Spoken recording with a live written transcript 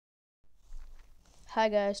Hi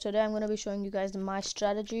guys, today I'm going to be showing you guys my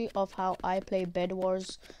strategy of how I play Bed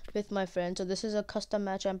Wars with my friends. So this is a custom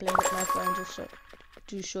match I'm playing with my friends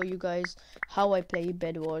to show you guys how I play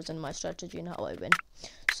Bed Wars and my strategy and how I win.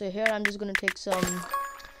 So here I'm just going to take some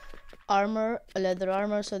armor, leather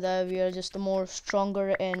armor, so that we are just more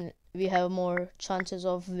stronger and we have more chances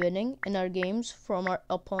of winning in our games from our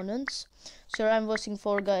opponents. So I'm versing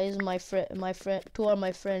 4 guys, two are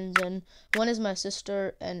my friends and one is my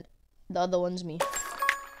sister and the other one's me.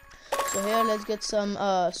 So here let's get some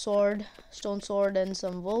stone sword and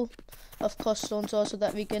some wool. Of course stone sword, so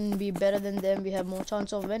that we can be better than them, we have more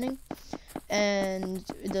chance of winning. And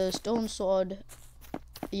the stone sword,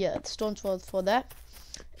 yeah, the stone sword for that.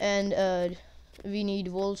 And we need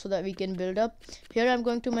wool so that we can build up. Here I'm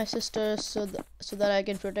going to my sister so that I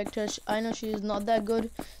can protect her. I know she is not that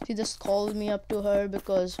good. She just called me up to her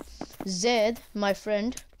because Zed, my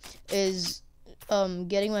friend, is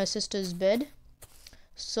getting my sister's bed.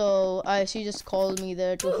 So she just called me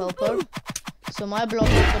there to help her. So my block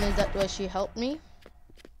open is that way she helped me.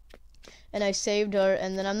 And I saved her,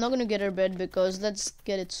 and then I'm not gonna get her bed because let's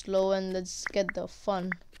get it slow and let's get the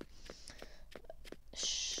fun.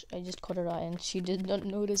 Shh, I just got her iron. She did not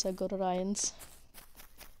notice I got her irons.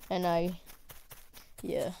 And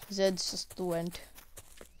yeah, Zed's just went.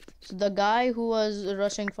 So the guy who was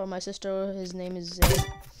rushing for my sister, his name is Zed.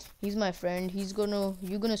 He's my friend.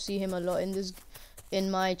 You're gonna see him a lot in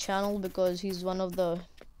my channel because he's one of the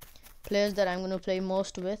players that I'm gonna play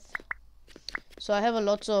most with. So I have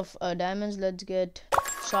lots of diamonds. Let's get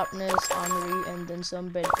sharpness, armory, and then some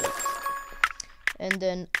bedrock, and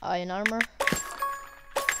then iron armor,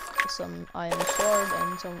 some iron sword,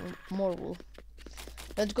 and some more wool.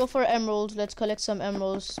 Let's go for emeralds. Let's collect some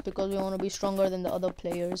emeralds because we want to be stronger than the other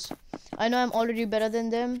players. I know I'm already better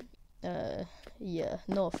than them. Yeah,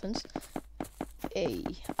 no offense. Hey,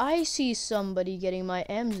 I see somebody getting my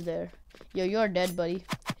M's there. Yo, you're dead, buddy.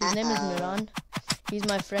 His name is Miran. He's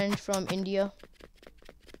my friend from India.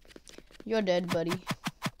 You're dead, buddy.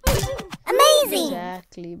 Amazing!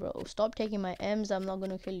 Exactly, bro. Stop taking my M's. I'm not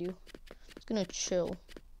gonna kill you. I'm just gonna chill.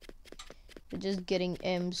 You're just getting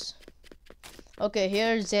M's. Okay,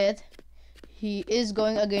 here's Zed. He is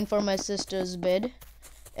going again for my sister's bed.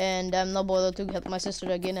 And I'm not bothered to help my sister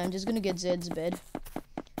again. I'm just gonna get Zed's bed.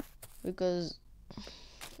 Because,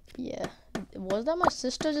 yeah. Was that my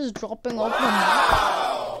sister just dropping off the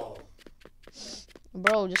map?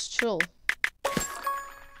 Bro, just chill.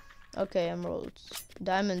 Okay, emeralds.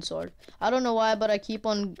 Diamond sword. I don't know why, but I keep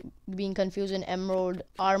on being confused in emerald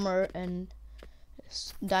armor and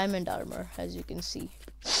diamond armor, as you can see.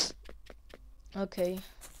 Okay.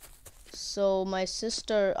 So my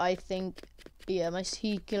sister, I think, yeah,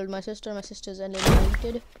 he killed my sister. My sister's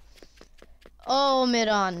eliminated. Oh,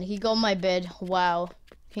 Miran, he got my bed. Wow.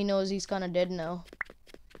 He knows he's kind of dead now.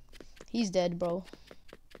 He's dead, bro.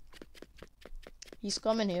 He's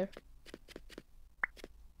coming here.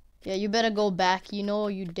 Yeah, you better go back. You know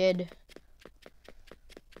you dead.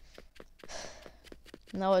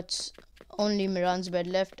 Now it's only Miran's bed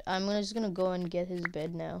left. I'm just gonna go and get his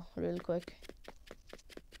bed now, real quick.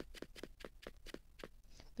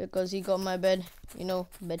 Because he got my bed. You know,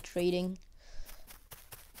 bed trading.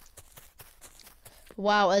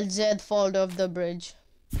 Wow, LZ fall off the bridge.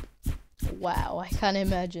 Wow, I can't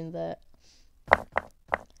imagine that.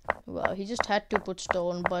 Wow, he just had to put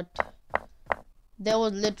stone, but there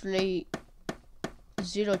was literally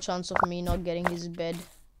 0 chance of me not getting his bed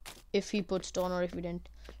if he put stone or if he didn't.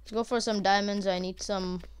 Let's go for some diamonds. I need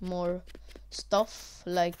some more stuff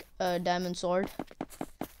like a diamond sword.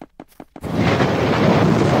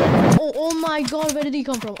 Oh my god, where did he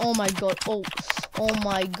come from? Oh my god. Oh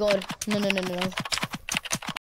my god. No.